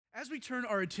As we turn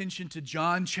our attention to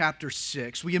John chapter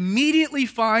 6, we immediately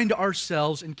find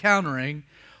ourselves encountering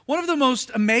one of the most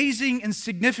amazing and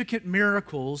significant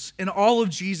miracles in all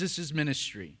of Jesus'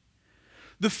 ministry.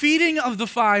 The feeding of the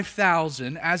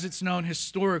 5,000, as it's known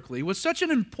historically, was such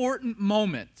an important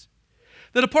moment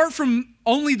that apart from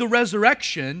only the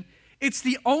resurrection, it's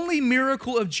the only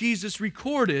miracle of Jesus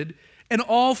recorded in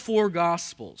all four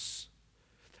Gospels.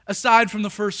 Aside from the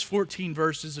first 14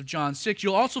 verses of John 6,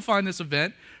 you'll also find this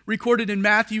event recorded in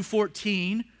Matthew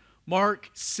 14, Mark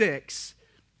 6,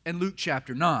 and Luke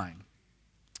chapter 9.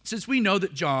 Since we know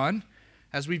that John,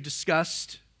 as we've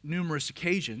discussed numerous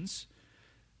occasions,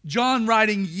 John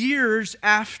writing years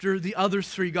after the other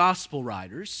three gospel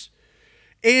writers,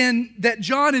 and that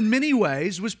John in many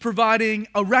ways was providing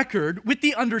a record with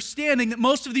the understanding that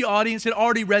most of the audience had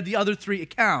already read the other three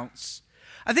accounts,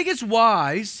 I think it's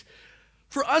wise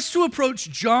for us to approach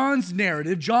John's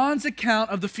narrative, John's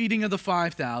account of the feeding of the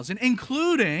 5,000,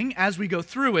 including, as we go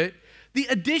through it, the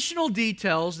additional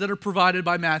details that are provided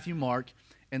by Matthew, Mark,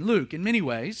 and Luke. In many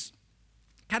ways,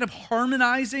 kind of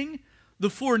harmonizing the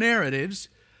four narratives,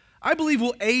 I believe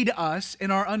will aid us in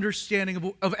our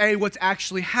understanding of A, what's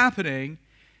actually happening,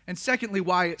 and secondly,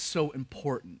 why it's so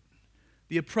important.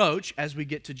 The approach, as we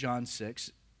get to John 6,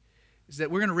 is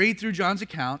that we're going to read through John's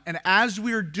account, and as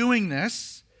we're doing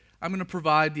this, I'm going to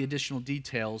provide the additional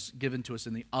details given to us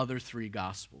in the other three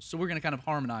Gospels. So we're going to kind of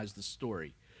harmonize the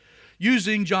story.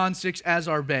 Using John 6 as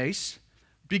our base,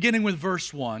 beginning with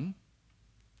verse 1,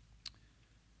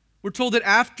 we're told that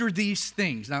after these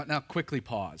things, now quickly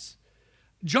pause.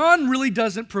 John really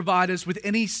doesn't provide us with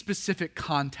any specific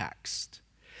context.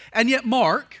 And yet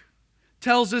Mark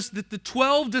tells us that the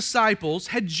 12 disciples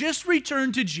had just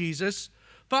returned to Jesus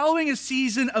following a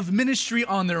season of ministry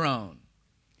on their own.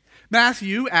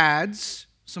 Matthew adds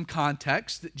some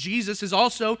context that Jesus has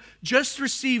also just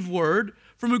received word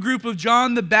from a group of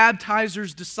John the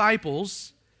Baptizer's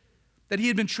disciples that he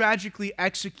had been tragically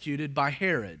executed by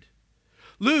Herod.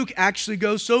 Luke actually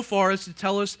goes so far as to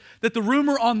tell us that the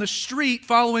rumor on the street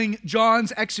following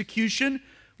John's execution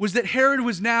was that Herod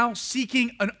was now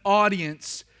seeking an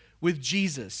audience with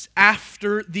Jesus.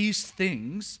 After these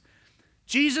things,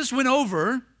 Jesus went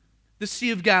over the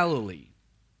Sea of Galilee.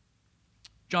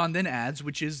 John then adds,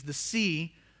 which is the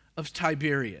Sea of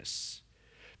Tiberias.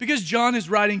 Because John is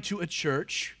writing to a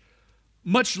church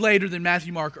much later than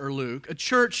Matthew, Mark, or Luke, a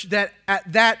church that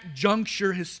at that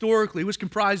juncture historically was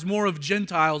comprised more of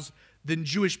Gentiles than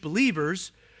Jewish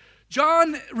believers,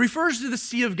 John refers to the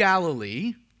Sea of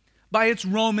Galilee by its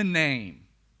Roman name,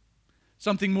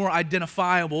 something more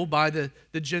identifiable by the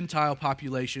Gentile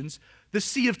populations, the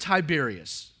Sea of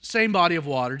Tiberias, same body of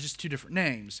water, just two different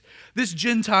names. This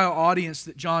Gentile audience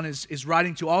that John is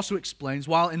writing to also explains,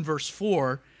 while in verse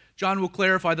 4, John will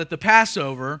clarify that the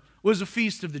Passover was a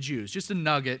feast of the Jews, just a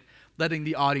nugget, letting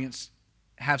the audience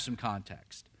have some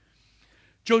context.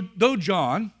 Though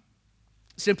John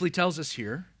simply tells us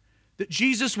here that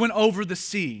Jesus went over the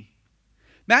sea,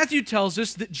 Matthew tells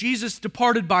us that Jesus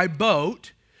departed by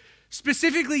boat,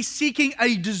 specifically seeking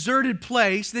a deserted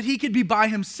place that he could be by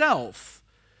himself,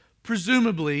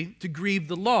 presumably to grieve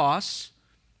the loss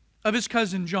of his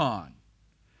cousin John.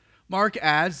 Mark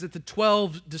adds that the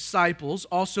 12 disciples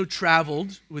also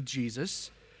traveled with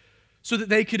Jesus so that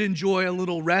they could enjoy a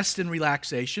little rest and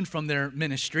relaxation from their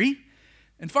ministry.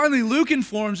 And finally, Luke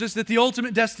informs us that the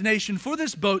ultimate destination for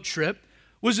this boat trip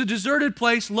was a deserted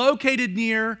place located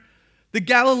near the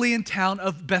Galilean town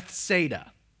of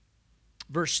Bethsaida.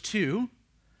 Verse 2,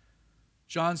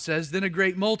 John says, "Then a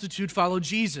great multitude followed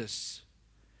Jesus,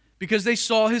 because they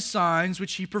saw his signs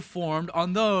which he performed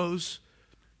on those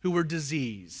who were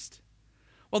diseased."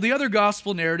 While the other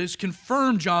gospel narratives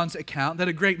confirm John's account that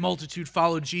a great multitude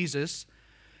followed Jesus,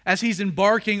 as he's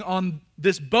embarking on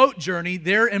this boat journey,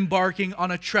 they're embarking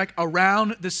on a trek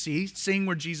around the sea, seeing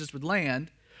where Jesus would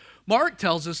land. Mark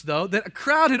tells us, though, that a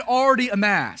crowd had already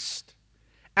amassed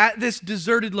at this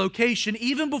deserted location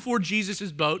even before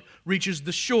Jesus' boat reaches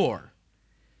the shore.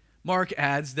 Mark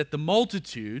adds that the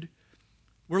multitude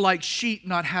were like sheep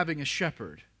not having a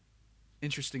shepherd.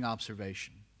 Interesting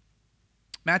observation.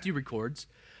 Matthew records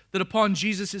that upon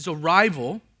Jesus'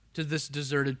 arrival to this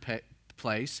deserted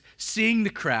place, seeing the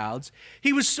crowds,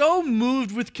 he was so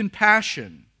moved with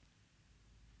compassion,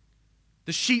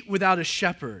 the sheep without a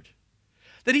shepherd,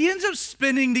 that he ends up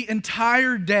spending the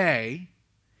entire day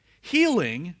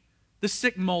healing the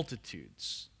sick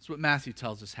multitudes. That's what Matthew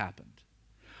tells us happened.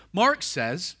 Mark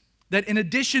says that in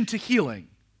addition to healing,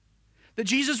 that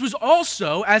Jesus was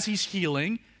also, as he's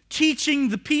healing, teaching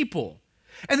the people.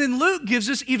 And then Luke gives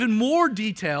us even more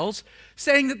details,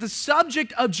 saying that the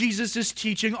subject of Jesus'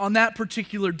 teaching on that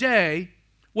particular day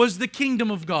was the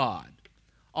kingdom of God.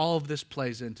 All of this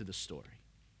plays into the story.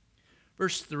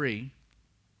 Verse 3,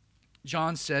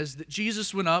 John says that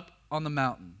Jesus went up on the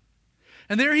mountain,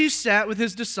 and there he sat with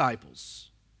his disciples.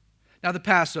 Now the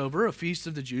Passover, a feast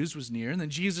of the Jews, was near, and then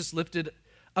Jesus lifted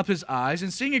up his eyes,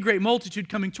 and seeing a great multitude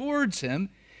coming towards him,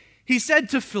 he said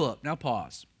to Philip, now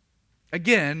pause.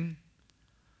 Again,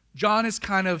 John is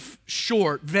kind of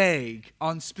short, vague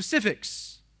on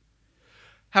specifics.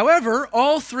 However,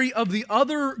 all three of the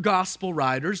other gospel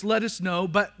writers let us know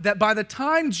that by the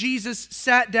time Jesus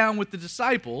sat down with the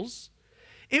disciples,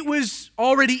 it was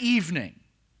already evening.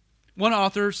 One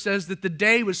author says that the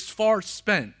day was far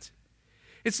spent.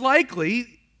 It's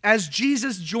likely, as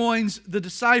Jesus joins the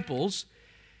disciples,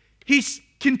 he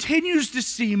continues to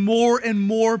see more and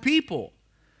more people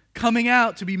coming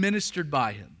out to be ministered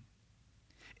by him.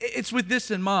 It's with this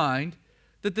in mind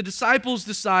that the disciples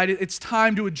decided it's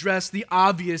time to address the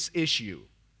obvious issue.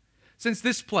 Since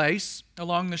this place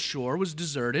along the shore was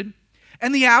deserted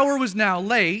and the hour was now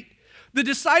late, the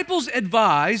disciples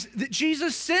advised that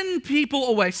Jesus send people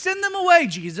away. Send them away,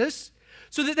 Jesus,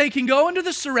 so that they can go into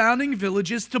the surrounding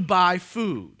villages to buy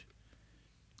food.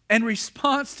 In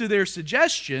response to their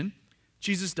suggestion,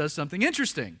 Jesus does something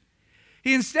interesting.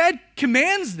 He instead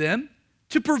commands them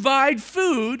to provide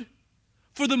food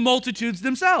for the multitudes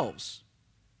themselves.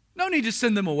 No need to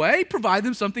send them away. Provide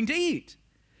them something to eat.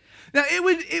 Now,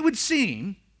 it would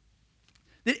seem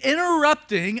that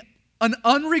interrupting an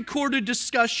unrecorded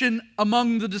discussion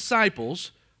among the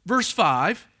disciples, verse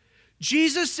 5,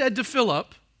 Jesus said to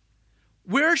Philip,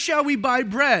 "Where shall we buy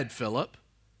bread, Philip,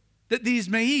 that these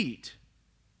may eat?"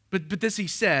 But this he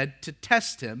said to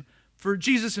test him, for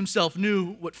Jesus himself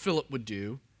knew what Philip would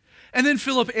do. And then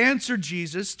Philip answered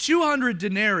Jesus, 200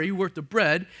 denarii worth of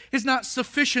bread is not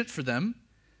sufficient for them,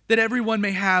 that everyone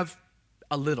may have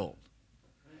a little.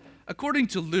 According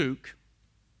to Luke,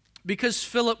 because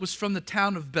Philip was from the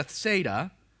town of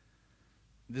Bethsaida,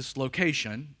 this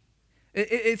location,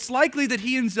 it's likely that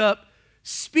he ends up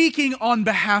speaking on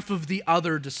behalf of the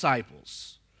other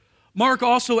disciples. Mark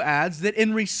also adds that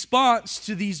in response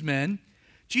to these men,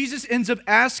 Jesus ends up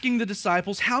asking the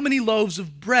disciples how many loaves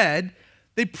of bread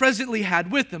they presently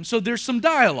had with them. So there's some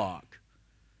dialogue.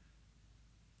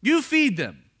 You feed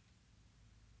them.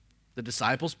 The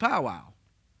disciples powwow.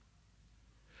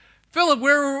 Philip,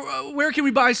 where can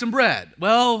we buy some bread?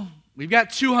 Well, we've got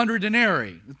 200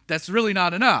 denarii. That's really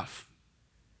not enough.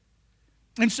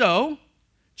 And so,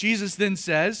 Jesus then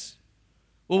says,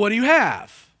 well, what do you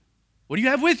have? What do you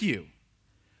have with you?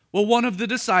 Well, one of the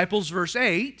disciples, verse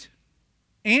 8,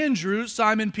 Andrew,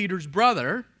 Simon Peter's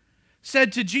brother,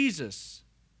 said to Jesus,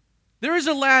 "There is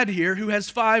a lad here who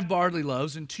has 5 barley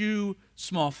loaves and 2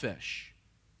 small fish.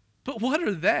 But what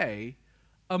are they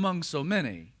among so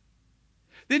many?"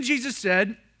 Then Jesus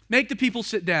said, "Make the people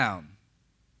sit down."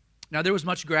 Now there was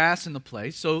much grass in the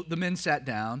place, so the men sat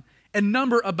down and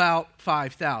number about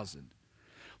 5,000.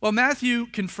 Well, Matthew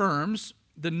confirms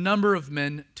the number of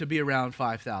men to be around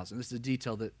 5,000. This is a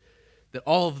detail that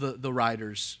all of the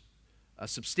writers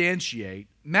substantiate.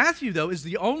 Matthew, though, is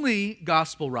the only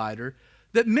gospel writer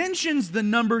that mentions the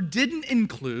number didn't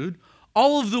include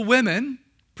all of the women,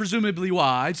 presumably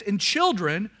wives, and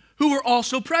children who were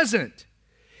also present.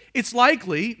 It's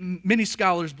likely, many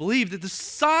scholars believe, that the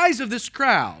size of this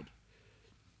crowd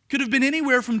could have been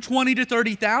anywhere from 20 to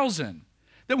 30,000.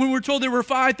 That when we're told there were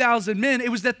 5,000 men, it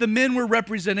was that the men were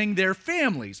representing their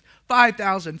families.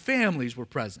 5,000 families were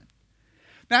present.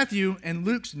 Matthew and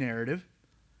Luke's narrative,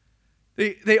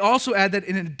 they also add that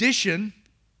in addition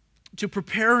to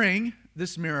preparing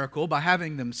this miracle by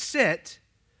having them sit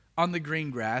on the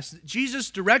green grass, Jesus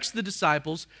directs the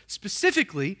disciples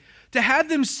specifically to have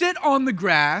them sit on the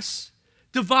grass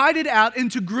divided out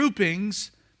into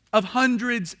groupings of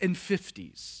hundreds and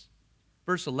fifties.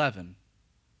 Verse 11,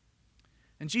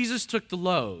 and Jesus took the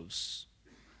loaves.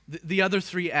 The other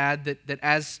three add that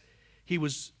as he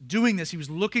was doing this, he was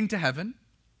looking to heaven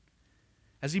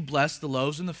as he blessed the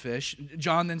loaves and the fish.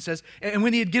 John then says, and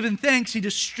when he had given thanks, he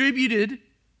distributed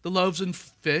the loaves and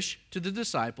fish to the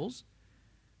disciples.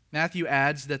 Matthew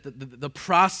adds that the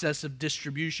process of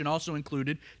distribution also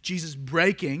included Jesus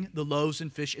breaking the loaves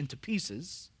and fish into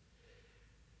pieces.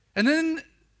 And then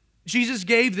Jesus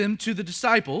gave them to the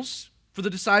disciples, for the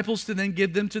disciples to then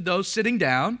give them to those sitting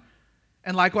down,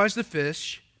 and likewise the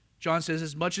fish, John says,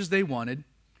 as much as they wanted.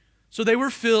 So they were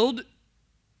filled.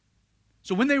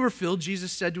 So when they were filled,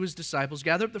 Jesus said to his disciples,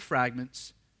 gather up the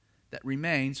fragments that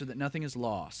remain so that nothing is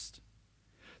lost.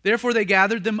 Therefore they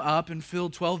gathered them up and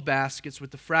filled 12 baskets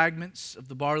with the fragments of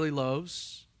the barley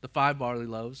loaves, the 5 barley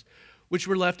loaves, which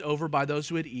were left over by those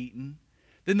who had eaten.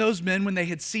 Then those men, when they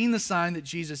had seen the sign that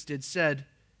Jesus did, said,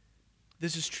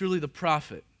 this is truly the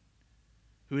prophet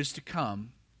who is to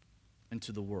come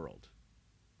into the world.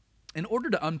 In order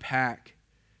to unpack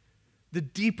the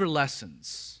deeper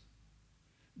lessons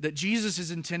that Jesus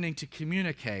is intending to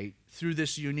communicate through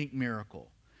this unique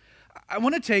miracle, I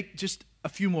want to take just a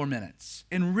few more minutes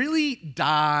and really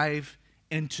dive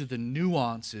into the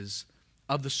nuances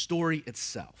of the story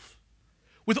itself,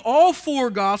 with all four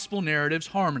gospel narratives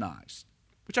harmonized,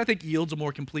 which I think yields a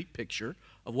more complete picture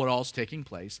of what all is taking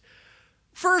place.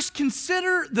 First,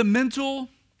 consider the mental,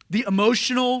 the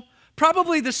emotional,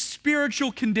 probably the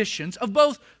spiritual conditions of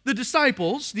both the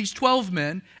disciples, these 12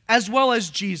 men, as well as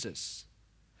Jesus.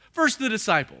 First, the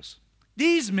disciples.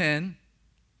 These men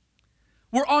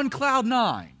were on cloud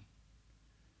nine.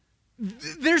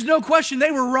 There's no question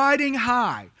they were riding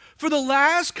high. For the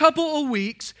last couple of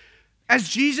weeks, as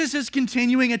Jesus is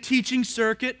continuing a teaching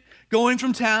circuit, going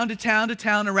from town to town to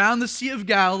town around the Sea of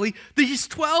Galilee, these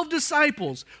 12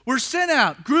 disciples were sent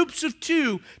out, groups of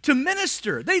 2, to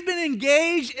minister. They've been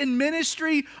engaged in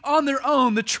ministry on their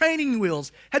own. The training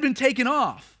wheels had been taken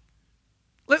off.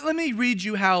 Let me read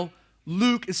you how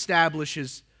Luke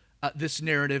establishes this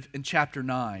narrative in chapter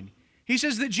 9. He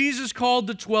says that Jesus called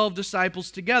the 12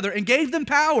 disciples together and gave them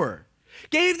power,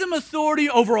 gave them authority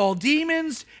over all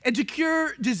demons and to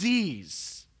cure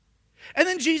disease. And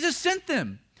then Jesus sent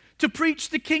them to preach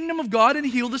the kingdom of God and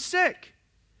heal the sick.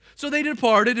 So they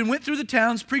departed and went through the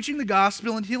towns preaching the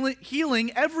gospel and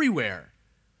healing everywhere.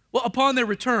 Well, upon their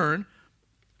return,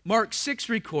 Mark 6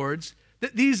 records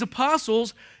that these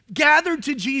apostles gathered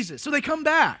to Jesus. So they come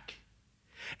back.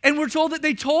 And we're told that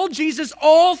they told Jesus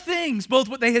all things, both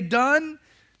what they had done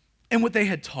and what they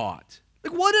had taught.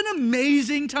 Like, what an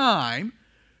amazing time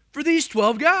for these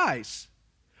 12 guys.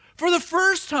 For the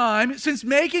first time since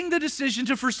making the decision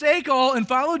to forsake all and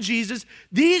follow Jesus,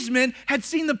 these men had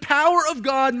seen the power of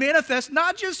God manifest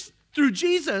not just through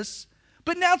Jesus,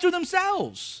 but now through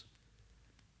themselves.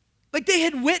 Like, they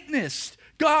had witnessed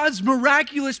God's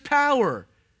miraculous power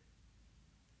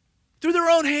through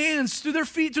their own hands, through their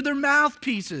feet, through their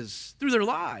mouthpieces, through their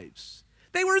lives.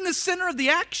 They were in the center of the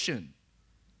action.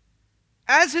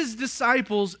 As his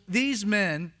disciples, these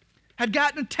men had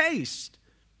gotten a taste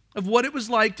of what it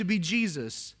was like to be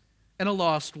Jesus in a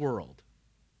lost world.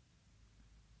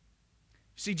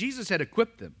 See, Jesus had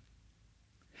equipped them.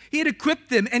 He had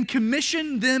equipped them and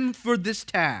commissioned them for this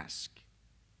task.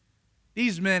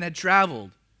 These men had traveled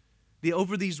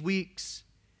over these weeks,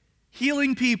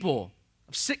 healing people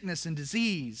of sickness and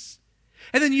disease,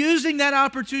 and then using that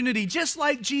opportunity, just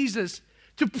like Jesus,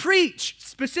 to preach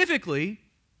specifically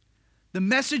the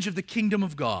message of the kingdom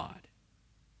of God.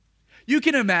 You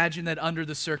can imagine that under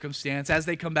the circumstance, as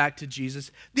they come back to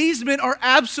Jesus, these men are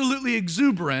absolutely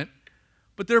exuberant,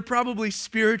 but they're probably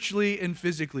spiritually and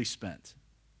physically spent.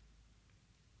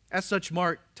 As such,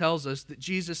 Mark tells us that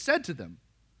Jesus said to them,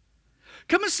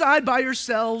 "Come aside by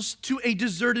yourselves to a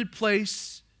deserted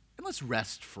place and let's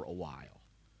rest for a while."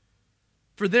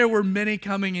 For there were many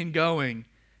coming and going,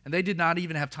 and they did not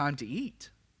even have time to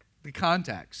eat. The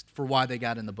context for why they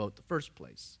got in the boat in the first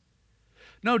place.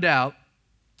 No doubt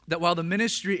that while the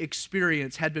ministry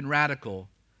experience had been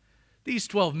radical, these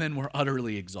 12 men were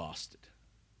utterly exhausted.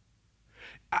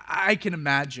 I can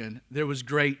imagine there was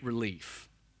great relief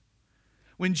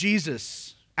when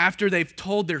Jesus, after they've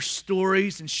told their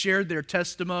stories and shared their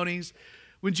testimonies,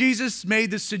 when Jesus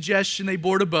made the suggestion they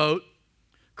board a boat,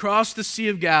 cross the Sea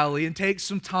of Galilee, and take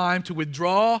some time to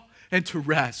withdraw and to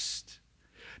rest.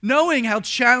 Knowing how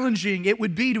challenging it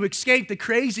would be to escape the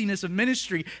craziness of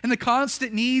ministry and the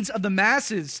constant needs of the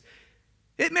masses,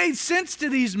 it made sense to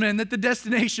these men that the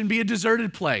destination be a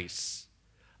deserted place,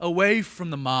 away from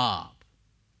the mob.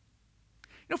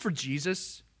 You know, for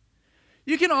Jesus,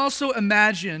 you can also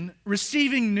imagine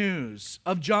receiving news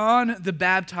of John the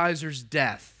Baptizer's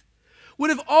death would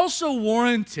have also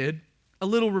warranted a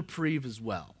little reprieve as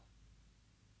well.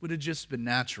 Would have just been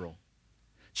natural.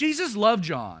 Jesus loved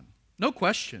John, no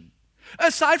question.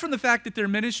 Aside from the fact that their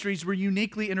ministries were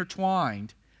uniquely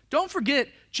intertwined, don't forget,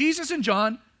 Jesus and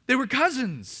John, they were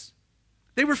cousins.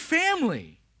 They were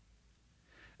family.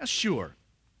 That's sure.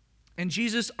 And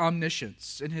Jesus'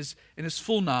 omniscience and his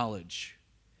full knowledge,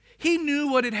 he knew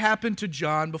what had happened to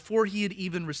John before he had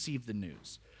even received the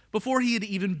news, before he had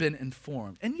even been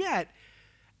informed. And yet,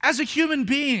 as a human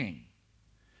being,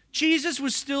 Jesus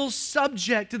was still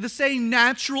subject to the same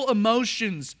natural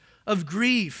emotions of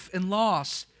grief and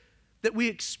loss that we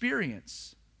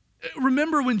experience.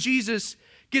 Remember when Jesus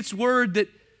gets word that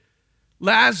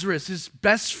Lazarus, his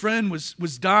best friend,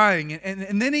 was dying,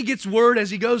 and then he gets word as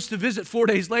he goes to visit 4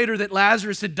 days later that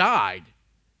Lazarus had died,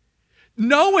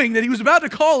 knowing that he was about to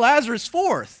call Lazarus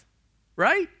forth,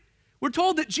 right? We're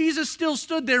told that Jesus still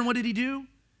stood there, and what did he do?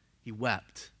 He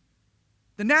wept.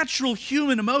 The natural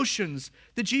human emotions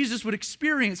that Jesus would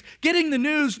experience, getting the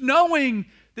news, knowing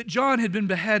that John had been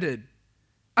beheaded.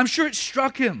 I'm sure it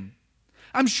struck him.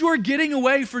 I'm sure getting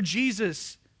away for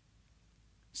Jesus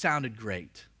sounded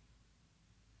great.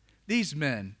 These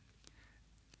men,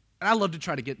 and I love to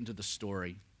try to get into the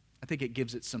story. I think it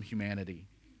gives it some humanity.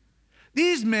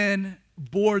 These men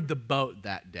board the boat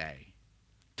that day,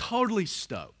 totally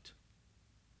stoked.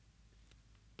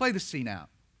 Play the scene out.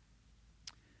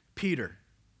 Peter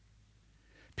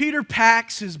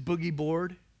packs his boogie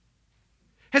board,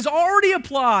 has already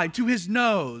applied to his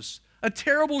nose a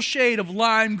terrible shade of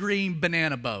lime green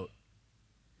banana boat.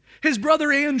 His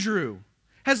brother Andrew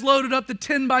has loaded up the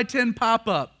 10 by 10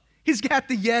 pop-up. He's got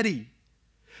the Yeti.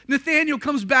 Nathaniel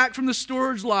comes back from the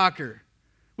storage locker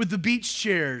with the beach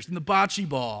chairs and the bocce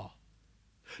ball.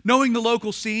 Knowing the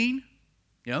local scene,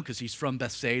 because he's from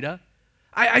Bethsaida,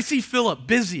 I see Philip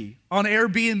busy on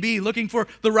Airbnb looking for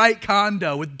the right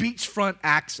condo with beachfront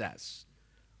access.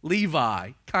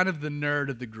 Levi, kind of the nerd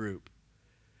of the group,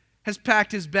 has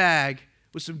packed his bag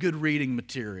with some good reading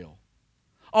material.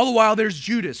 All the while, there's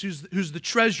Judas, who's the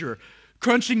treasurer,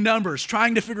 crunching numbers,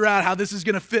 trying to figure out how this is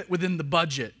going to fit within the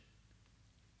budget.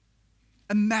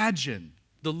 Imagine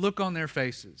the look on their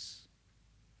faces.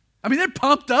 I mean, they're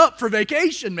pumped up for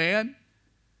vacation, man.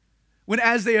 When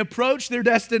as they approach their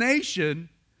destination,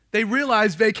 they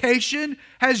realize vacation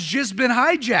has just been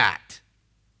hijacked.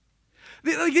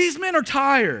 These men are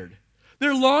tired.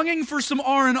 They're longing for some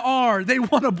R&R. They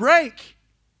want a break.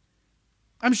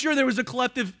 I'm sure there was a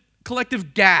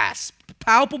collective gasp,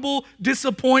 palpable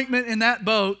disappointment in that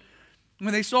boat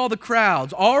when they saw the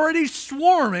crowds already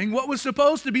swarming what was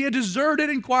supposed to be a deserted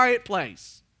and quiet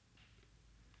place.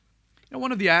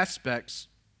 One of the aspects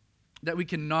that we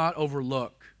cannot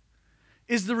overlook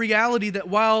is the reality that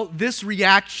while this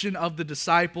reaction of the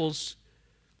disciples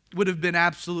would have been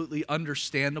absolutely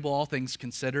understandable, all things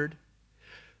considered,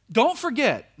 don't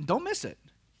forget, don't miss it.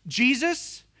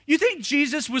 Jesus, you think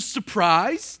Jesus was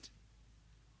surprised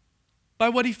by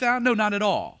what he found? No, not at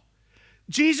all.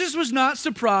 Jesus was not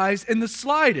surprised in the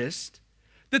slightest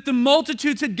that the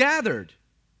multitudes had gathered.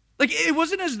 It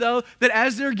wasn't as though that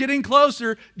as they're getting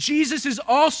closer, Jesus is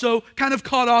also kind of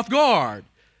caught off guard.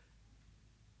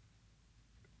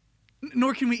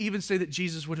 Nor can we even say that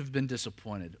Jesus would have been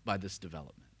disappointed by this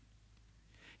development.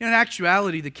 In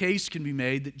actuality, the case can be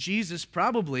made that Jesus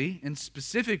probably and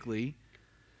specifically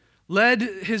led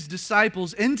his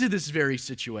disciples into this very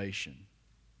situation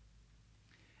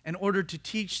in order to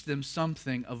teach them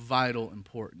something of vital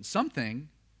importance, something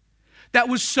that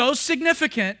was so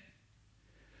significant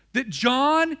that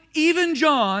even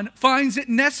John, finds it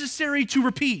necessary to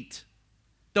repeat,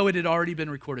 though it had already been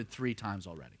recorded 3 times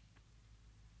already.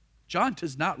 John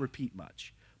does not repeat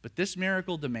much, but this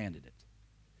miracle demanded it.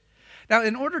 Now,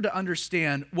 in order to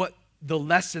understand what the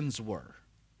lessons were,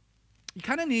 you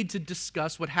kind of need to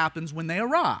discuss what happens when they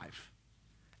arrive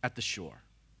at the shore.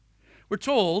 We're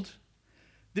told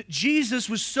that Jesus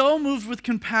was so moved with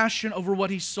compassion over what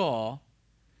he saw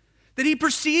that he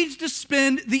proceeds to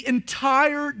spend the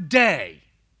entire day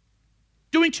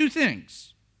doing 2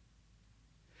 things.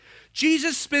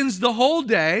 Jesus spends the whole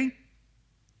day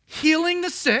healing the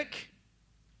sick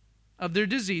of their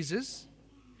diseases.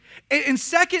 And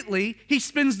secondly, he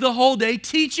spends the whole day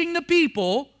teaching the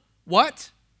people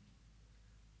what?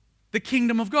 The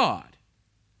kingdom of God.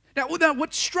 Now,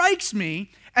 what strikes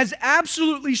me as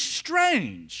absolutely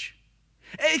strange,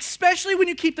 especially when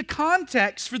you keep the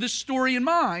context for this story in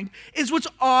mind, is what's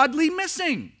oddly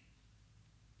missing.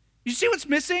 You see what's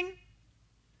missing?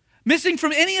 Missing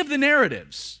from any of the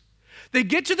narratives. They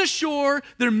get to the shore,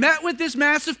 they're met with this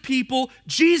mass of people,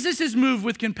 Jesus is moved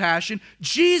with compassion,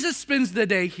 Jesus spends the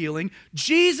day healing,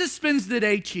 Jesus spends the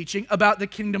day teaching about the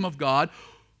kingdom of God.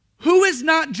 Who is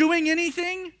not doing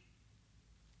anything?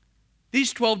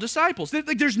 These 12 disciples.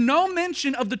 There's no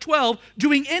mention of the 12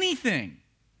 doing anything.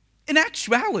 In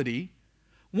actuality,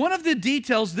 one of the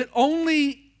details that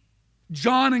only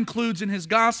John includes in his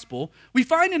gospel, we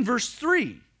find in verse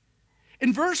 3.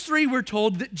 In verse 3, we're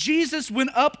told that Jesus went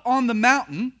up on the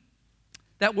mountain.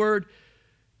 That word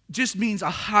just means a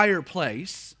higher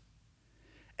place.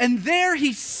 And there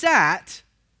he sat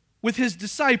with his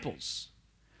disciples.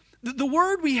 The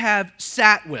word we have,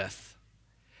 sat with,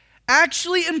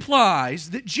 actually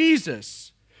implies that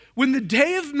Jesus, when the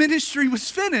day of ministry was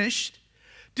finished,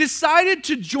 decided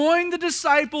to join the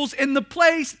disciples in the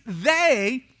place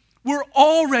they were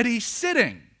already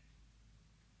sitting.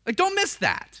 Don't miss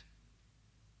that.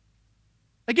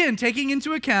 Again, taking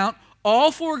into account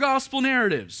all 4 gospel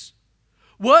narratives,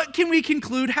 what can we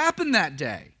conclude happened that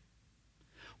day?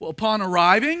 Well, upon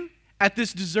arriving at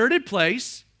this deserted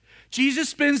place, Jesus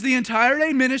spends the entire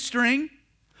day ministering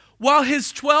while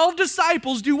his 12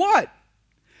 disciples do what?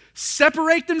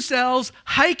 Separate themselves,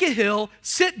 hike a hill,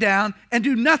 sit down, and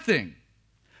do nothing.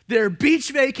 Their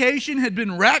beach vacation had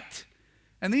been wrecked,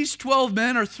 and these 12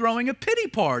 men are throwing a pity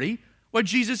party while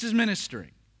Jesus is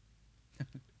ministering.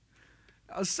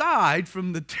 Aside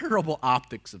from the terrible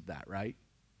optics of that, right?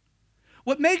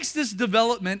 What makes this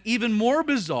development even more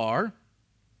bizarre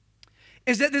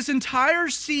is that this entire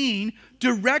scene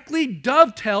directly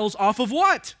dovetails off of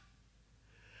what?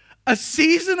 A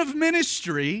season of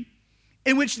ministry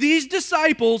in which these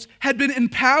disciples had been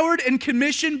empowered and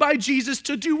commissioned by Jesus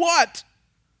to do what?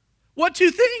 What two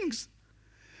things?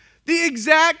 The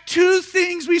exact two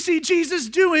things we see Jesus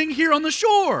doing here on the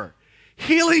shore: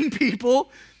 healing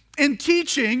people and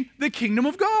teaching the kingdom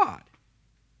of God.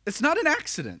 It's not an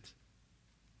accident.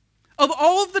 Of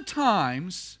all of the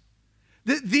times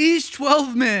that these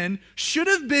 12 men should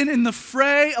have been in the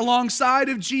fray alongside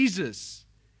of Jesus,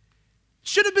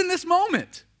 should have been this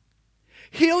moment.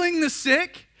 Healing the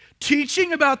sick,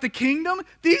 teaching about the kingdom,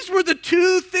 these were the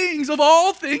two things of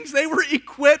all things they were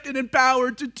equipped and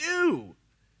empowered to do.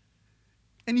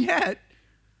 And yet,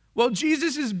 while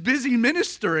Jesus is busy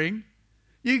ministering,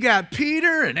 you got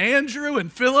Peter and Andrew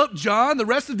and Philip, John, the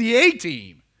rest of the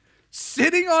A-team,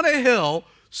 sitting on a hill,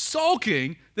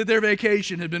 sulking that their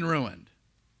vacation had been ruined.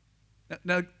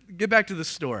 Now, get back to the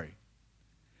story.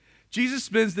 Jesus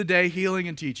spends the day healing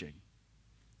and teaching.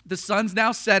 The sun's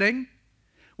now setting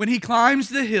when he climbs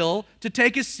the hill to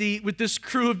take a seat with this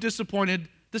crew of disappointed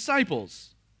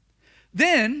disciples.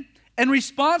 Then, in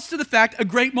response to the fact a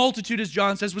great multitude, as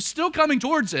John says, was still coming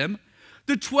towards him,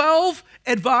 the 12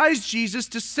 advised Jesus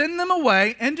to send them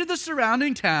away into the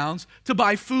surrounding towns to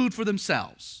buy food for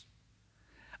themselves.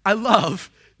 I love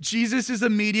Jesus'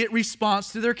 immediate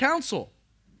response to their counsel.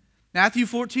 Matthew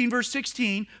 14, verse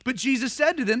 16, but Jesus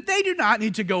said to them, they do not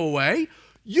need to go away.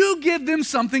 You give them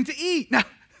something to eat. Now,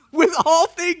 with all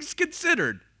things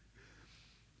considered,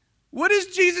 what is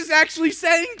Jesus actually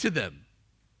saying to them?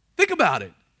 Think about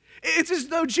it. It's as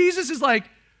though Jesus is like,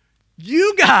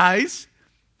 you guys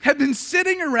have been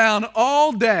sitting around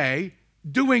all day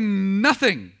doing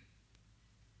nothing.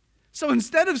 So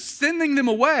instead of sending them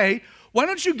away, why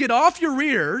don't you get off your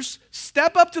rears,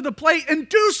 step up to the plate, and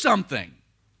do something?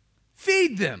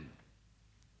 Feed them.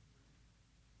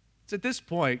 It's at this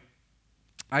point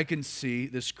I can see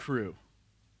this crew.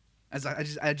 As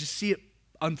I just see it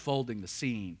unfolding, the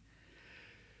scene.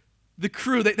 The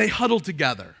crew, they huddle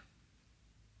together.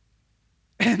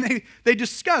 And they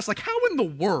discuss, like, how in the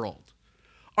world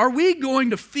are we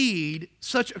going to feed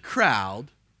such a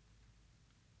crowd?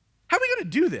 How are we going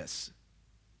to do this?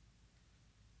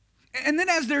 And then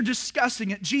as they're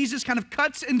discussing it, Jesus kind of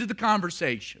cuts into the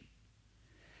conversation.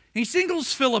 He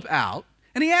singles Philip out,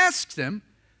 and he asks him,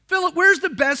 Philip, where's the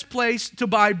best place to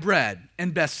buy bread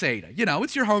in Bethsaida? You know,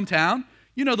 it's your hometown.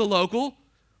 You know the local.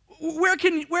 Where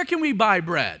can we buy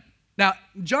bread? Now,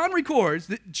 John records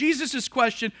that Jesus'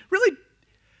 question, really,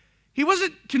 he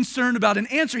wasn't concerned about an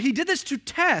answer. He did this to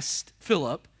test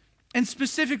Philip and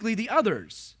specifically the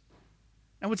others.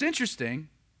 And what's interesting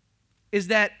is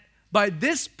that by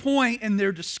this point in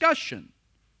their discussion,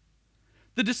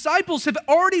 the disciples have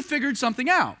already figured something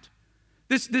out.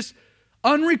 This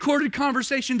unrecorded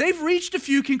conversation, they've reached a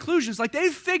few conclusions. Like,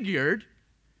 they've figured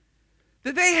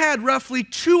that they had roughly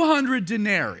 200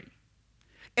 denarii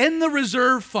in the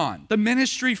reserve fund, the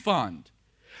ministry fund.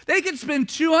 They could spend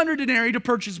 200 denarii to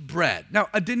purchase bread. Now,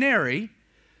 a denarii,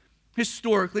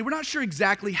 historically, we're not sure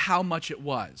exactly how much it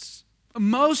was.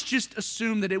 Most just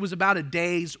assume that it was about a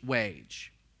day's wage.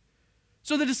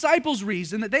 So the disciples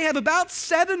reason that they have about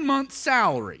 7 months'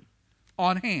 salary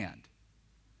on hand.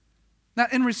 Now,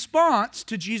 in response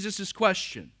to Jesus'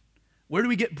 question, where do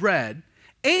we get bread,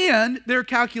 and their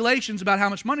calculations about how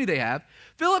much money they have,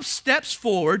 Philip steps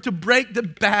forward to break the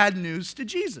bad news to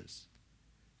Jesus.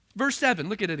 Verse 7,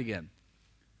 look at it again.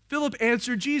 Philip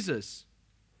answered Jesus,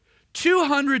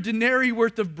 200 denarii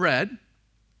worth of bread,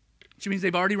 which means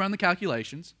they've already run the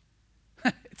calculations.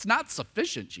 It's not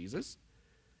sufficient, Jesus,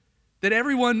 that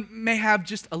everyone may have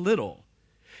just a little.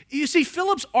 You see,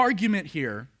 Philip's argument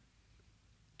here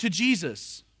to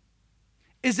Jesus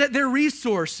is that their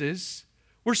resources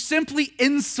were simply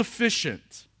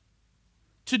insufficient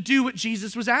to do what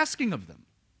Jesus was asking of them.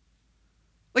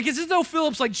 Like, it's as though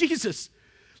Philip's like, Jesus,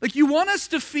 like, you want us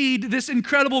to feed this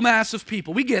incredible mass of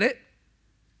people. We get it.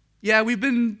 Yeah, we've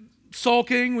been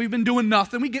sulking. We've been doing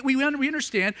nothing. We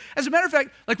understand. As a matter of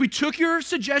fact, like, we took your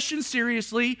suggestion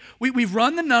seriously. We've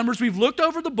run the numbers. We've looked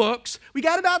over the books. We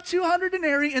got about 200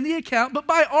 denarii in the account. But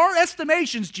by our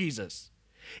estimations, Jesus,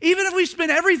 Even if we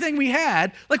spent everything we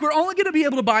had, like we're only going to be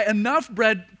able to buy enough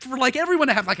bread for like everyone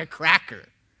to have like a cracker,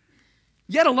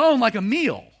 yet alone like a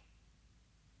meal.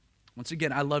 Once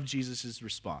again, I love Jesus'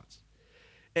 response.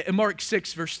 In Mark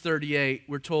 6, verse 38,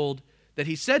 we're told that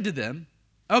he said to them,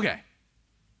 okay,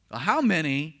 well, how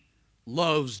many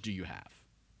loaves do you have?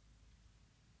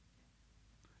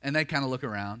 And they kind of look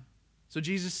around. So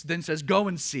Jesus then says, go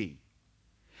and see.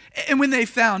 And when they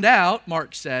found out,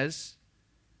 Mark says,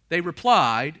 they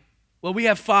replied, well, we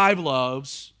have 5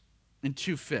 loaves and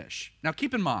 2 fish. Now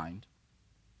keep in mind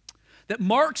that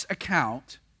Mark's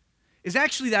account is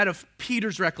actually that of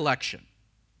Peter's recollection,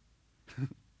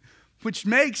 which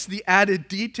makes the added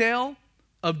detail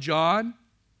of John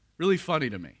really funny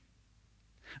to me.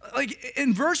 Like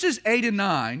in verses 8 and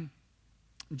 9,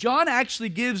 John actually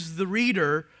gives the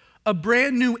reader a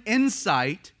brand new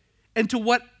insight into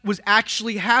what was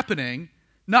actually happening,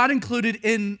 not included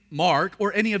in Mark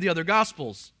or any of the other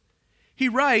Gospels. He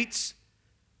writes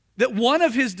that one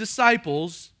of his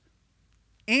disciples,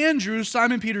 Andrew,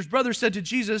 Simon Peter's brother, said to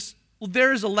Jesus, well,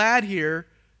 there is a lad here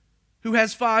who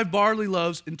has 5 barley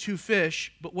loaves and 2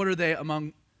 fish, but what are they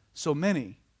among so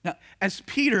many? Now, as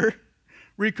Peter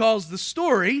recalls the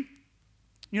story,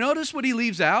 you notice what he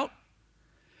leaves out?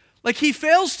 Like he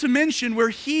fails to mention where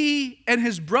he and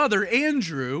his brother,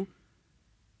 Andrew,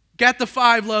 got the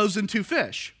 5 loaves and 2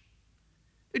 fish.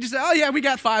 They just say, oh yeah, we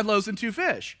got 5 loaves and 2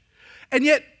 fish. And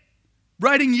yet,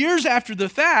 writing years after the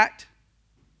fact,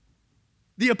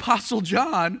 the Apostle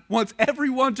John wants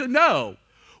everyone to know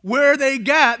where they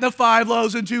got the 5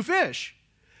 loaves and 2 fish.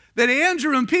 That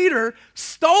Andrew and Peter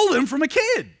stole them from a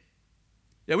kid.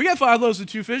 Yeah, we got 5 loaves and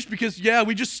 2 fish because, yeah,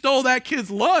 we just stole that kid's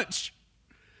lunch.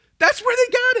 That's where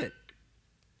they got it.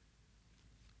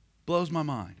 Blows my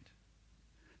mind.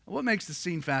 What makes the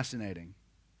scene fascinating,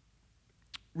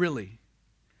 really,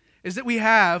 is that we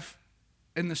have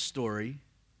in the story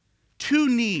 2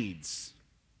 needs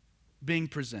being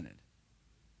presented.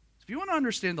 If you want to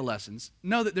understand the lessons,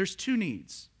 know that there's 2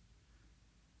 needs.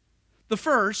 The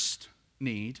first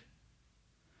need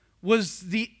was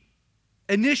the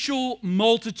initial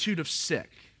multitude of sick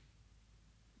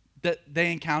that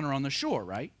they encounter on the shore,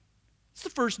 right? It's the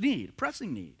first need,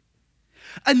 pressing need.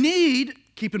 A need,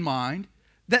 keep in mind,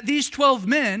 that these 12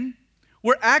 men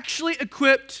were actually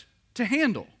equipped to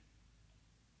handle,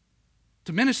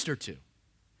 to minister to.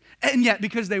 And yet,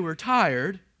 because they were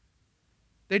tired,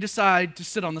 they decide to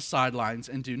sit on the sidelines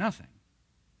and do nothing.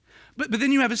 But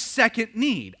then you have a second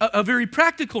need, a very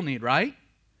practical need, right?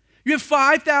 You have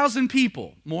 5,000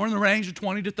 people, more in the range of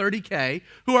 20 to 30K,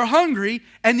 who are hungry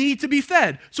and need to be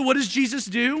fed. So what does Jesus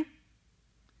do?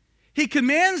 He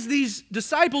commands these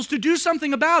disciples to do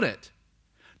something about it,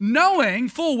 knowing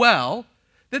full well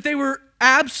that they were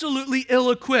absolutely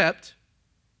ill-equipped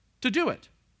to do it.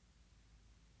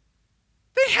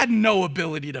 They had no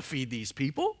ability to feed these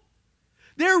people.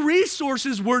 Their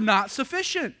resources were not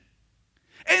sufficient.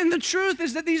 And the truth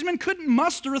is that these men couldn't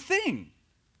muster a thing.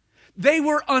 They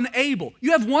were unable.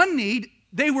 You have one need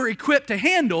they were equipped to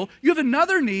handle. You have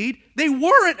another need they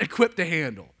weren't equipped to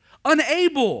handle.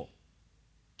 Unable.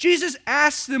 Jesus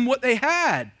asked them what they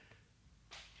had.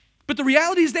 But the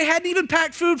reality is they hadn't even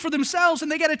packed food for themselves,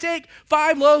 and they got to take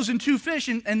 5 loaves and 2 fish.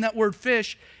 And that word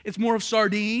fish, it's more of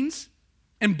sardines.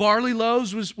 And barley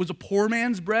loaves was a poor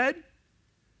man's bread.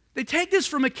 They take this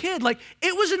from a kid. Like,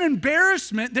 it was an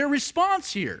embarrassment, their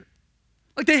response here.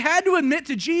 Like, they had to admit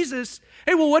to Jesus,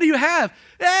 hey, well, what do you have?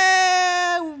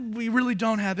 We really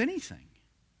don't have anything.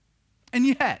 And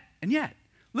yet,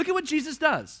 look at what Jesus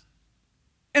does.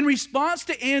 In response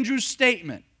to Andrew's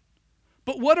statement,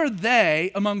 but what are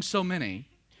they among so many?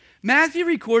 Matthew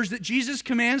records that Jesus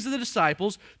commands the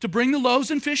disciples to bring the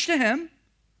loaves and fish to him.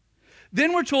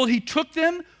 Then we're told he took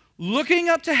them, looking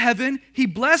up to heaven, he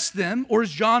blessed them, or as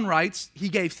John writes, he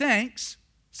gave thanks,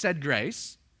 said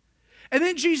grace. And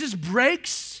then Jesus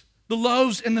breaks the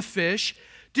loaves and the fish,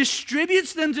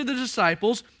 distributes them to the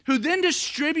disciples, who then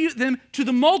distribute them to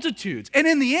the multitudes. And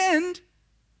in the end,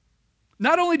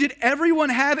 not only did everyone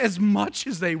have as much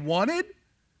as they wanted,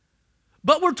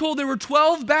 but we're told there were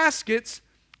 12 baskets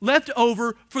left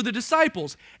over for the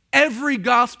disciples. Every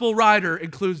gospel writer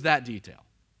includes that detail.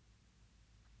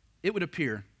 It would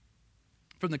appear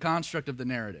from the construct of the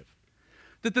narrative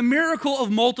that the miracle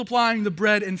of multiplying the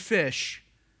bread and fish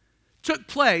took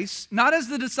place not as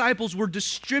the disciples were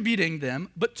distributing them,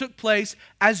 but took place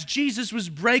as Jesus was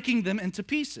breaking them into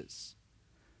pieces.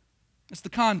 That's the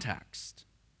context.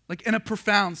 Like, in a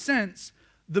profound sense,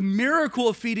 the miracle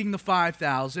of feeding the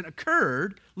 5,000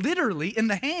 occurred literally in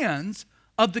the hands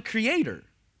of the Creator.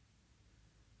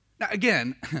 Now,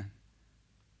 again,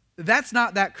 that's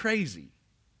not that crazy.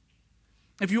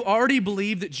 if you already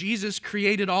believe that Jesus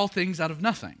created all things out of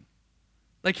nothing?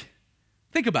 Like,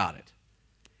 think about it.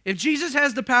 If Jesus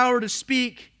has the power to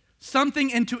speak something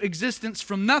into existence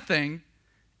from nothing,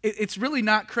 it's really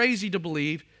not crazy to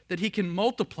believe that he can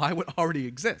multiply what already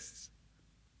exists.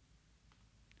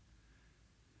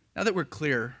 Now that we're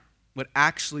clear what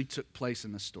actually took place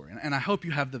in this story, and I hope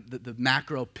you have the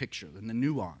macro picture and the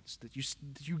nuance, that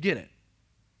you get it.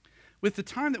 With the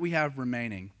time that we have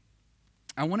remaining,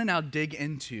 I want to now dig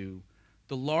into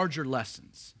the larger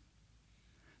lessons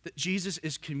that Jesus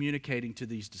is communicating to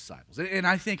these disciples. And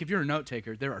I think if you're a note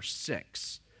taker, there are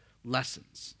 6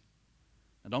 lessons.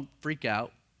 Now don't freak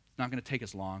out. It's not going to take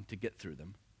us long to get through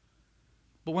them.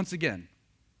 But once again,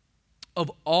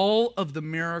 of all of the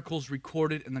miracles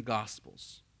recorded in the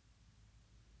Gospels,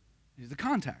 here's the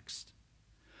context.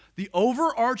 The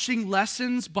overarching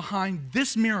lessons behind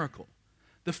this miracle,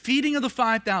 the feeding of the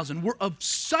 5,000, were of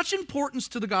such importance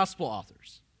to the gospel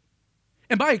authors,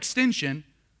 and by extension,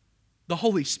 the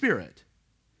Holy Spirit,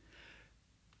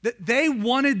 that they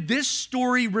wanted this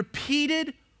story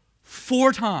repeated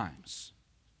 4 times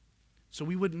so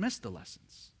we wouldn't miss the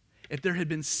lessons. If there had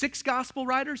been 6 gospel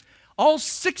writers, all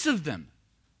 6 of them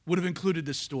would have included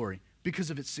this story because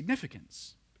of its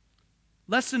significance.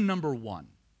 Lesson number 1.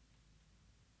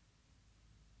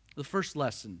 The first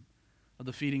lesson of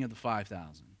the feeding of the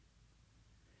 5,000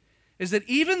 is that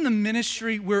even the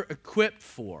ministry we're equipped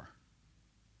for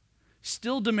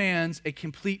still demands a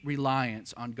complete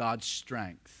reliance on God's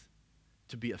strength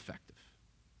to be effective.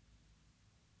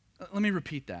 Let me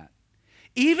repeat that.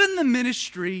 Even the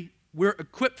ministry we're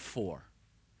equipped for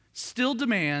still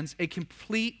demands a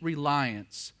complete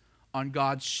reliance on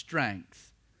God's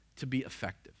strength to be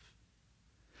effective.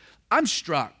 I'm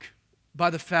struck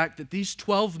by the fact that these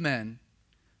 12 men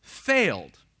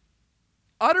failed,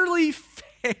 utterly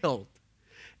failed,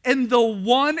 in the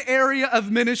one area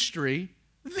of ministry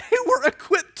they were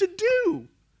equipped to do.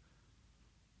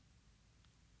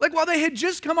 Like, while they had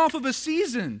just come off of a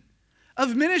season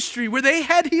of ministry where they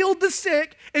had healed the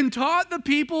sick and taught the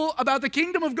people about the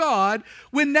kingdom of God,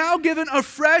 when now given a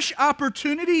fresh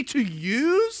opportunity to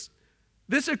use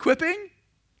this equipping,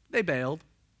 they bailed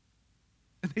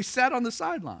and they sat on the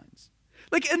sidelines.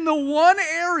 Like, in the one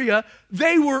area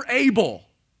they were able,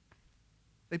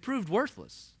 they proved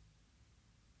worthless.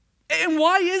 And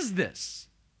why is this?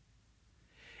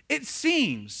 It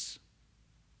seems,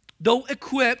 though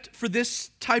equipped for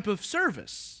this type of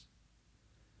service,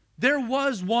 there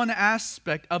was one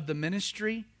aspect of the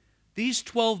ministry these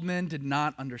 12 men did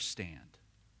not understand.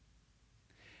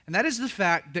 And that is the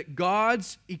fact that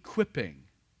God's equipping,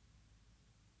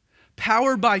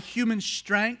 powered by human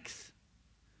strength,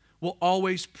 will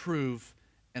always prove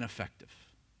ineffective.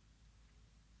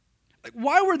 Like,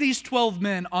 why were these 12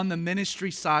 men on the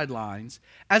ministry sidelines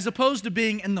as opposed to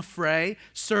being in the fray,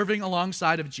 serving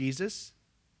alongside of Jesus?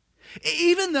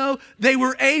 Even though they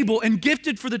were able and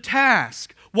gifted for the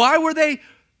task, why were they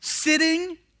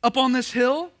sitting up on this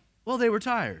hill? Well, they were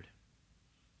tired.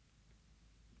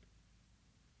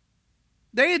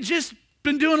 They had just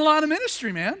been doing a lot of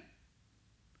ministry, man.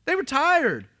 They were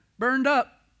tired, burned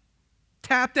up,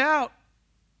 tapped out,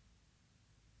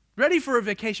 ready for a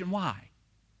vacation. Why?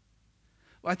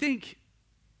 Well, I think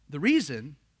the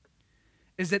reason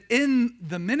is that in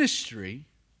the ministry,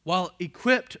 while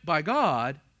equipped by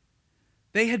God,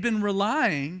 they had been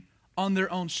relying on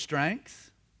their own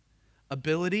strength,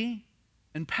 ability,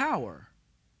 and power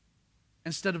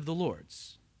instead of the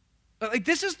Lord's. Like,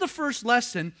 this is the first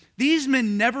lesson these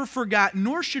men never forgot,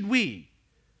 nor should we.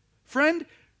 Friend,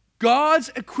 God's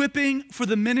equipping for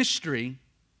the ministry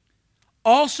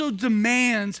also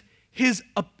demands his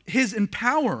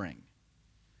empowering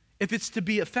if it's to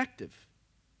be effective.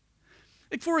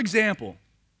 Like, for example,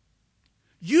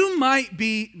 you might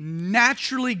be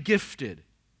naturally gifted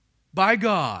by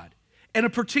God in a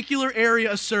particular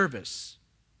area of service.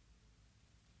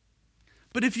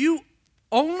 But if you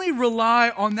only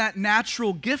rely on that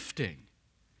natural gifting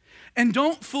and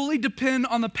don't fully depend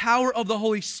on the power of the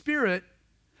Holy Spirit,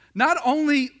 not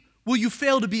only will you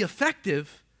fail to be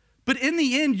effective, but in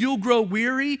the end you'll grow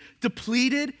weary,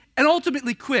 depleted, and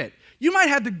ultimately quit. You might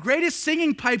have the greatest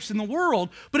singing pipes in the world,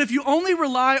 but if you only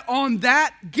rely on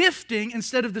that gifting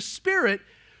instead of the Spirit,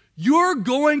 you're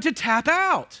going to tap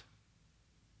out.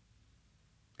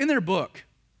 In their book,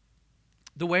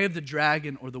 The Way of the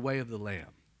Dragon or The Way of the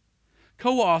Lamb,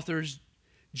 co-authors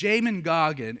Jamin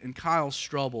Goggin and Kyle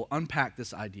Strobel unpack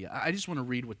this idea. I just want to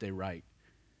read what they write.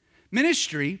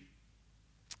 Ministry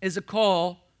is a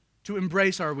call to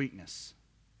embrace our weakness,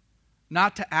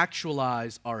 not to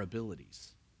actualize our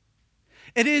abilities.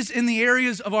 It is in the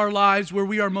areas of our lives where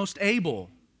we are most able,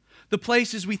 the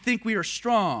places we think we are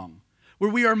strong,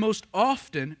 where we are most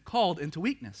often called into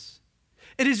weakness.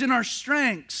 It is in our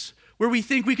strengths where we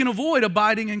think we can avoid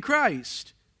abiding in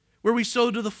Christ, where we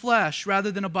sow to the flesh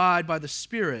rather than abide by the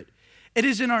Spirit. It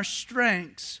is in our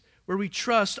strengths where we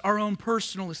trust our own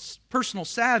personal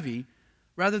savvy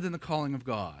rather than the calling of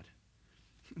God.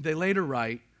 They later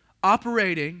write,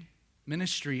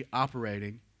 ministry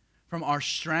operating from our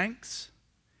strengths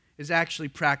is actually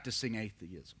practicing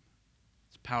atheism.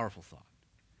 It's a powerful thought.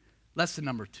 Lesson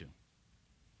number 2.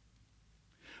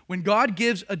 When God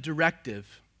gives a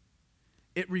directive,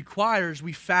 it requires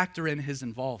we factor in his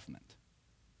involvement.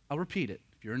 I'll repeat it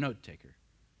if you're a note taker.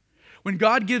 When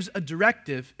God gives a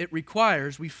directive, it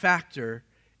requires we factor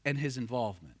in his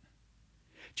involvement.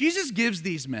 Jesus gives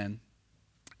these men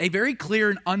a very clear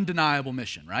and undeniable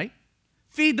mission, right?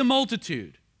 Feed the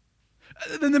multitude.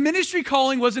 The ministry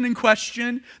calling wasn't in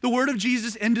question. The word of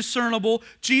Jesus indiscernible.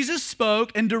 Jesus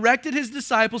spoke and directed his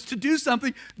disciples to do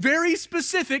something very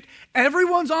specific.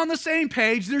 Everyone's on the same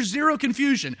page. There's zero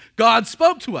confusion. God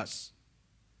spoke to us.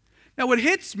 Now what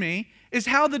hits me is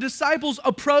how the disciples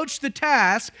approached the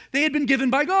task they had been given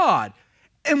by God.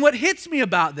 And what hits me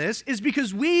about this is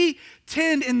because we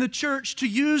tend in the church to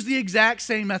use the exact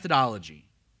same methodology.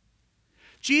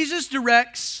 Jesus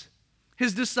directs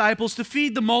his disciples to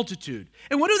feed the multitude.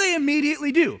 And what do they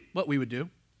immediately do? What we would do.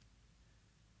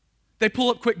 They pull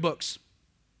up QuickBooks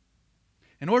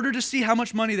in order to see how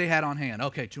much money they had on hand.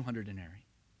 Okay, 200 denarii.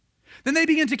 Then they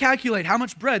begin to calculate how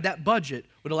much bread that budget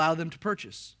would allow them to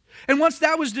purchase. And once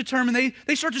that was determined,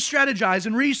 they start to strategize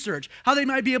and research how they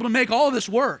might be able to make all of this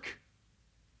work.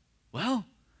 Well,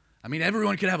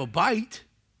 everyone could have a bite,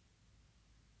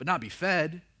 but not be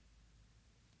fed.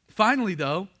 Finally,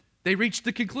 though, they reached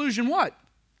the conclusion, what?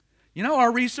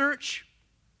 Our research,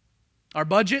 our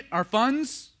budget, our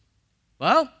funds,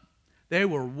 well, they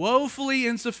were woefully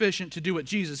insufficient to do what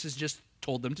Jesus has just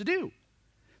told them to do.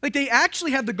 Like they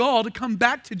actually had the gall to come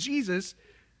back to Jesus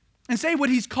and say what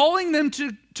he's calling them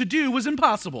to do was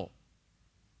impossible.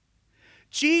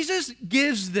 Jesus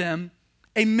gives them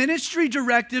a ministry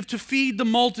directive to feed the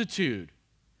multitude.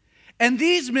 And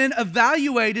these men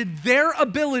evaluated their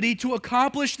ability to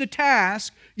accomplish the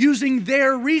task using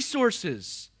their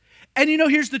resources. And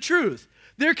here's the truth.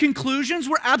 Their conclusions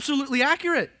were absolutely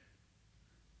accurate.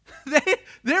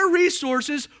 Their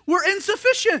resources were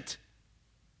insufficient.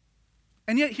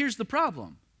 And yet here's the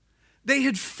problem. They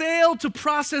had failed to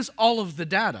process all of the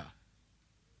data.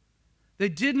 They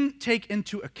didn't take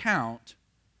into account,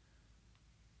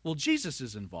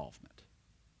 Jesus' involvement.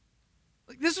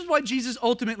 This is why Jesus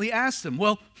ultimately asked them,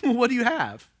 well, what do you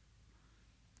have?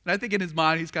 And I think in his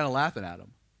mind, he's kind of laughing at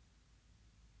them.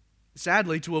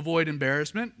 Sadly, to avoid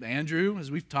embarrassment, Andrew,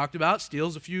 as we've talked about,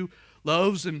 steals a few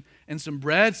loaves and some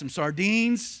bread, some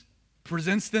sardines,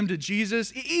 presents them to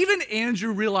Jesus. Even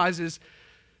Andrew realizes,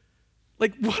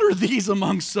 what are these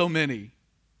among so many?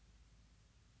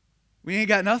 We ain't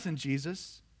got nothing,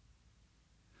 Jesus.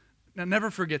 Now,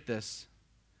 never forget this.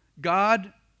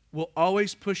 God will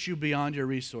always push you beyond your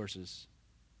resources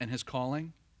and his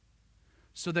calling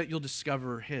so that you'll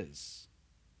discover his.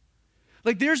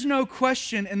 There's no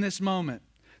question in this moment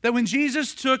that when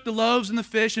Jesus took the loaves and the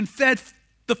fish and fed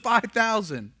the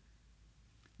 5,000,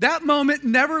 that moment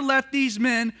never left these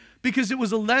men because it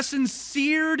was a lesson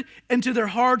seared into their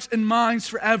hearts and minds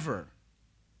forever.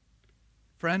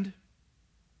 Friend,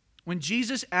 when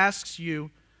Jesus asks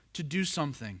you to do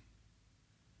something,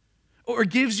 or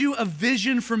gives you a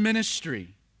vision for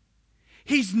ministry,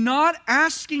 he's not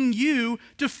asking you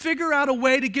to figure out a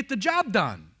way to get the job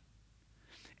done.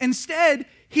 Instead,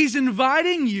 he's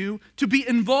inviting you to be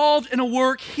involved in a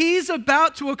work he's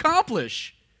about to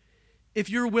accomplish if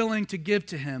you're willing to give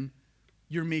to him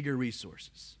your meager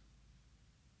resources.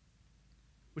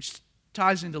 Which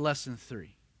ties into lesson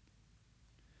 3.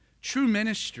 True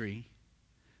ministry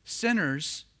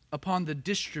centers upon the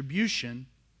distribution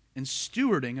and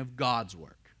stewarding of God's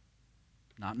work,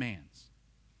 not man's.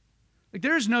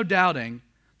 There is no doubting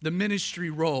the ministry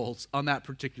roles on that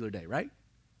particular day, right?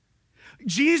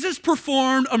 Jesus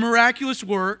performed a miraculous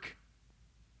work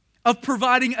of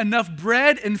providing enough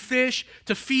bread and fish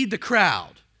to feed the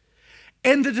crowd.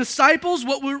 And the disciples,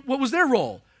 what was their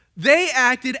role? They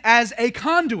acted as a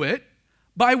conduit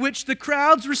by which the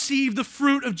crowds received the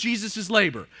fruit of Jesus'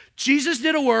 labor. Jesus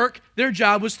did a work, their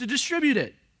job was to distribute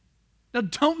it. Now,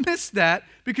 don't miss that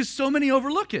because so many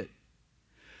overlook it.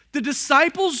 The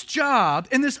disciples' job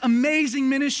in this amazing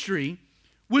ministry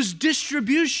was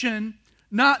distribution,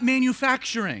 not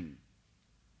manufacturing.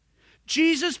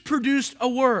 Jesus produced a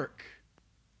work.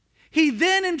 He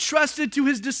then entrusted to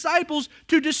his disciples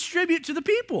to distribute to the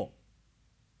people.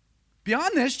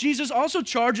 Beyond this, Jesus also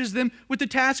charges them with the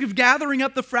task of gathering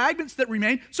up the fragments that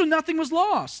remain so nothing was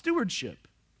lost. Stewardship.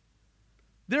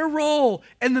 Their role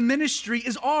in the ministry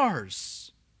is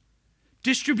ours.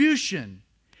 Distribution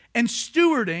and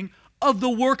stewarding of the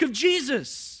work of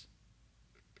Jesus.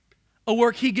 A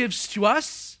work he gives to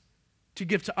us to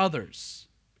give to others.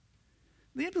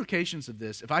 The implications of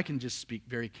this, if I can just speak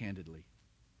very candidly,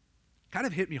 kind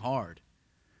of hit me hard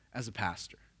as a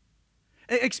pastor.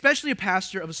 Especially a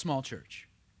pastor of a small church.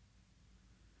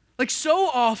 Like so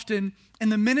often in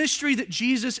the ministry that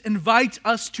Jesus invites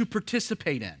us to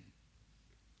participate in,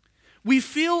 we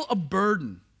feel a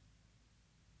burden.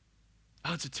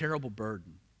 Oh, it's a terrible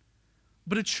burden,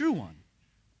 but a true one,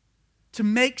 to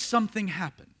make something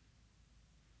happen.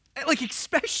 Like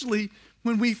especially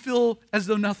when we feel as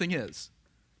though nothing is,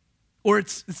 or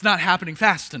it's not happening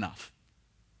fast enough.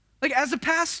 Like as a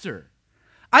pastor,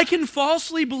 I can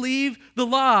falsely believe the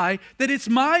lie that it's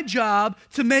my job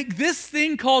to make this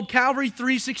thing called Calvary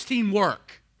 316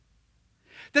 work.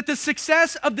 That the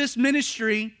success of this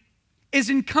ministry is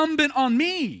incumbent on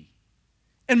me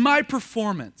and my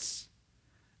performance.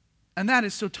 And that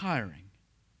is so tiring.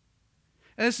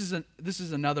 And this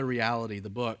is another reality. The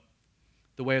book,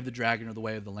 The Way of the Dragon or The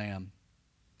Way of the Lamb,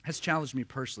 has challenged me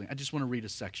personally. I just want to read a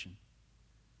section.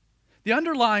 The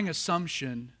underlying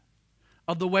assumption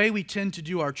of the way we tend to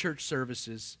do our church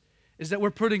services is that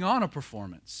we're putting on a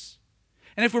performance.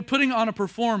 And if we're putting on a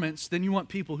performance, then you want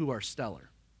people who are stellar.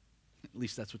 At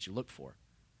least that's what you look for.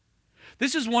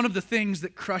 This is one of the things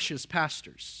that crushes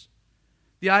pastors.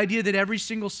 The idea that every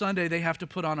single Sunday they have to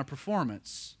put on a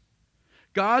performance.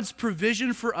 God's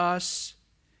provision for us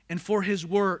and for his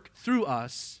work through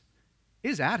us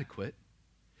is adequate.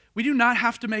 We do not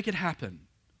have to make it happen.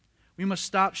 We must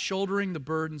stop shouldering the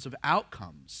burdens of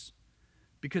outcomes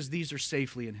because these are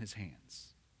safely in his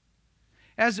hands.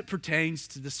 As it pertains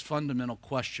to this fundamental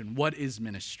question, what is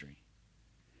ministry?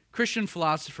 Christian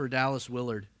philosopher Dallas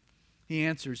Willard, he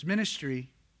answers, ministry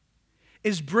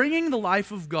is bringing the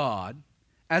life of God,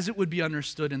 as it would be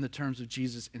understood in the terms of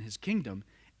Jesus and his kingdom,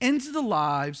 into the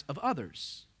lives of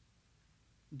others.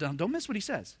 Don't miss what he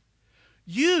says.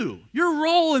 Your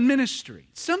role in ministry,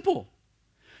 simple.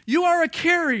 You are a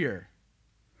carrier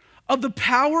of the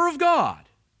power of God,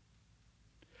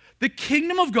 the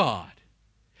kingdom of God,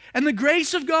 and the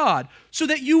grace of God, so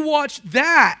that you watch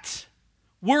that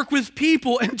work with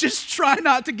people and just try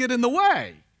not to get in the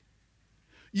way.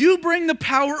 You bring the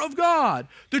power of God,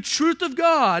 the truth of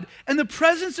God, and the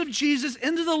presence of Jesus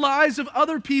into the lives of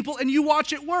other people, and you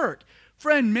watch it work.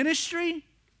 Friend, ministry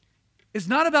is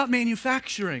not about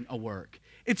manufacturing a work.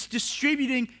 It's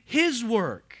distributing his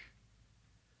work.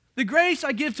 The grace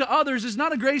I give to others is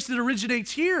not a grace that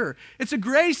originates here. It's a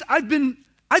grace I've been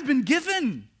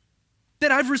given, that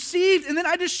I've received, and then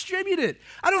I distribute it.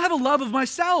 I don't have a love of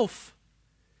myself.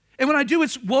 And when I do,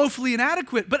 it's woefully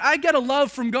inadequate. But I get a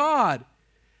love from God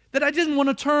that I didn't want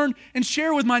to turn and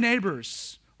share with my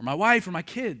neighbors or my wife or my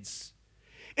kids.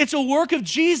 It's a work of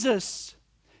Jesus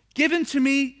given to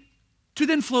me to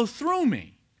then flow through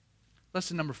me.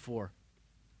 Lesson number 4.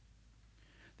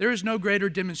 There is no greater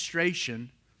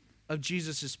demonstration of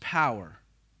Jesus' power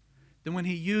than when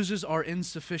he uses our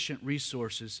insufficient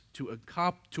resources to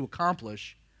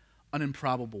accomplish an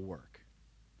improbable work.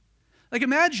 Like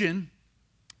imagine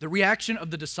the reaction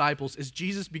of the disciples as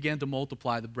Jesus began to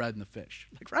multiply the bread and the fish.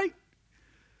 Like, right?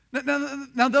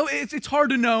 Now though it's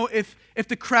hard to know if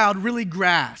the crowd really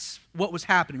grasped what was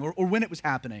happening or when it was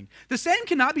happening. The same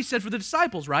cannot be said for the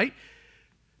disciples, right?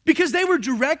 Because they were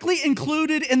directly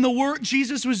included in the work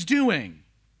Jesus was doing.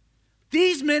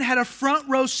 These men had a front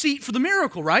row seat for the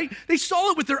miracle, right? They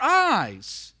saw it with their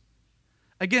eyes.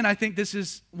 Again, I think this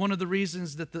is one of the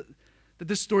reasons that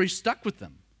this story stuck with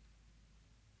them.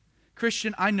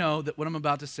 Christian, I know that what I'm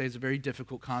about to say is a very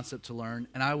difficult concept to learn,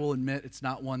 and I will admit it's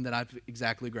not one that I've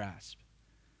exactly grasped.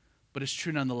 But it's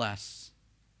true nonetheless.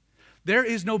 There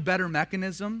is no better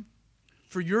mechanism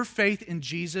for your faith in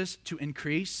Jesus to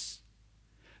increase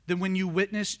than when you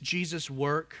witness Jesus'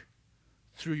 work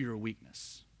through your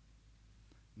weakness,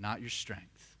 not your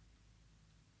strength.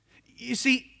 You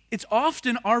see, it's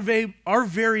often our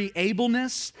very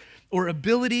ableness or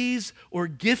abilities or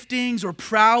giftings or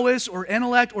prowess or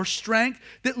intellect or strength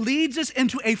that leads us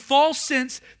into a false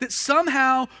sense that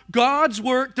somehow God's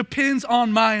work depends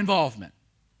on my involvement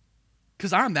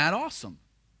because I'm that awesome.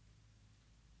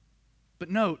 But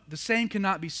note, the same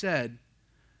cannot be said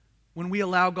when we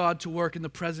allow God to work in the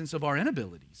presence of our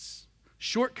inabilities,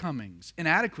 shortcomings,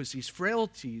 inadequacies,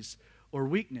 frailties, or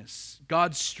weakness.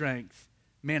 God's strength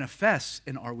manifests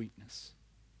in our weakness.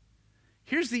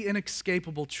 Here's the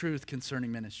inescapable truth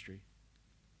concerning ministry.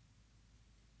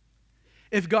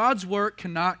 If God's work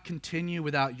cannot continue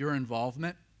without your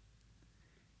involvement,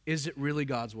 is it really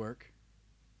God's work?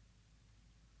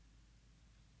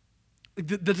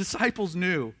 The disciples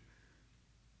knew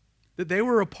that they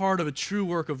were a part of a true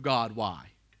work of God. Why?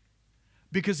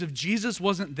 Because if Jesus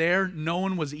wasn't there, no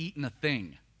one was eating a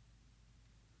thing.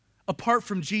 Apart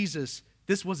from Jesus,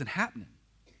 this wasn't happening.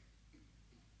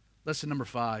 Lesson number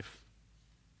 5.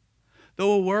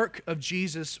 Though a work of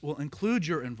Jesus will include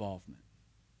your involvement,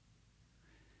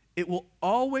 it will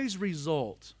always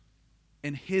result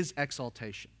in his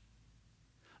exaltation.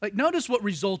 Like, notice what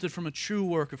resulted from a true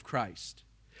work of Christ.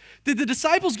 Did the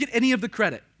disciples get any of the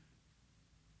credit?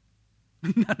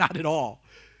 Not at all.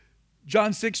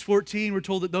 John 6:14, we're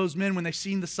told that those men, when they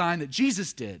seen the sign that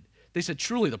Jesus did, they said,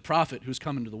 truly the prophet who's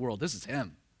come into the world, this is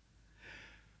him.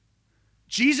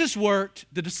 Jesus worked,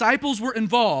 the disciples were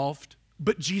involved,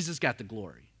 but Jesus got the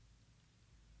glory.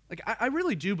 Like, I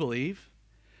really do believe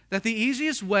that the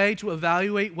easiest way to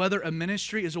evaluate whether a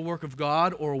ministry is a work of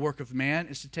God or a work of man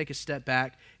is to take a step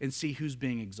back and see who's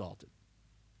being exalted.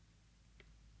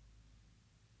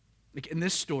 Like in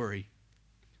this story,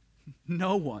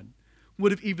 no one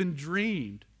would have even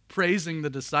dreamed praising the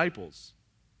disciples.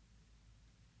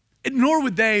 And nor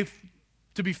would they,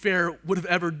 to be fair, would have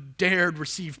ever dared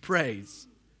receive praise.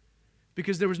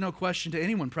 Because there was no question to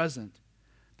anyone present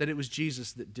that it was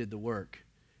Jesus that did the work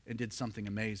and did something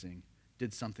amazing,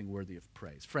 did something worthy of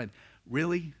praise. Friend,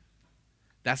 really?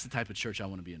 That's the type of church I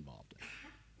want to be involved in.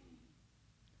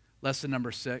 Lesson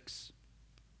number 6.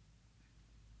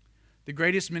 The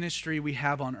greatest ministry we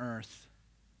have on earth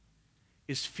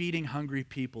is feeding hungry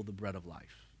people the bread of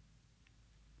life.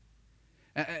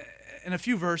 In a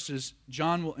few verses,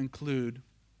 John will include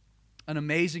an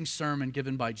amazing sermon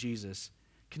given by Jesus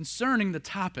concerning the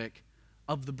topic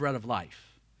of the bread of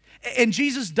life. And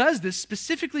Jesus does this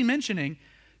specifically mentioning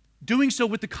doing so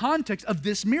with the context of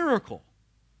this miracle.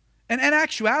 And in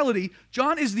actuality,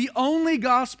 John is the only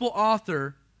gospel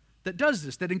author that does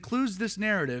this, that includes this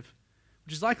narrative,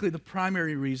 which is likely the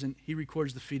primary reason he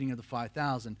records the feeding of the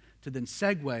 5,000 to then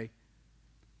segue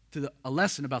to a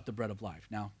lesson about the bread of life.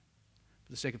 Now,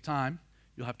 for the sake of time,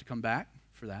 you'll have to come back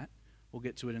for that. We'll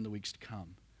get to it in the weeks to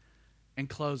come. In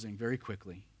closing, very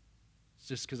quickly, it's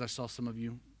just because I saw some of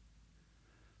you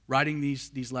writing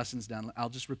these lessons down, I'll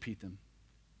just repeat them.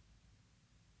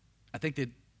 I think that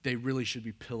they really should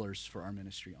be pillars for our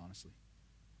ministry, honestly.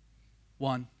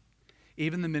 1,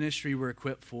 even the ministry we're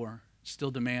equipped for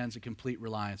still demands a complete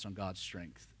reliance on God's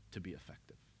strength to be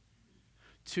effective.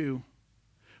 2,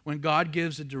 when God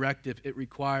gives a directive, it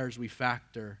requires we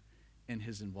factor in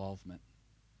his involvement.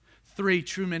 3,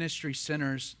 true ministry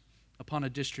centers upon a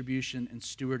distribution and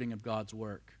stewarding of God's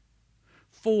work.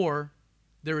 4,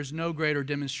 there is no greater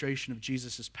demonstration of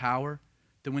Jesus' power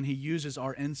than when he uses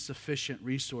our insufficient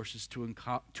resources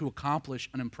to accomplish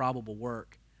an improbable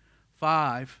work.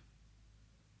 5,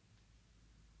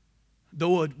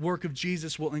 though a work of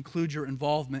Jesus will include your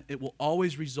involvement, it will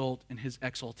always result in his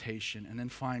exaltation. And then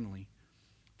finally,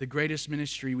 the greatest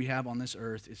ministry we have on this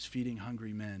earth is feeding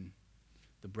hungry men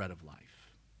the bread of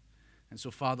life. And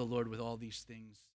so, Father, Lord, with all these things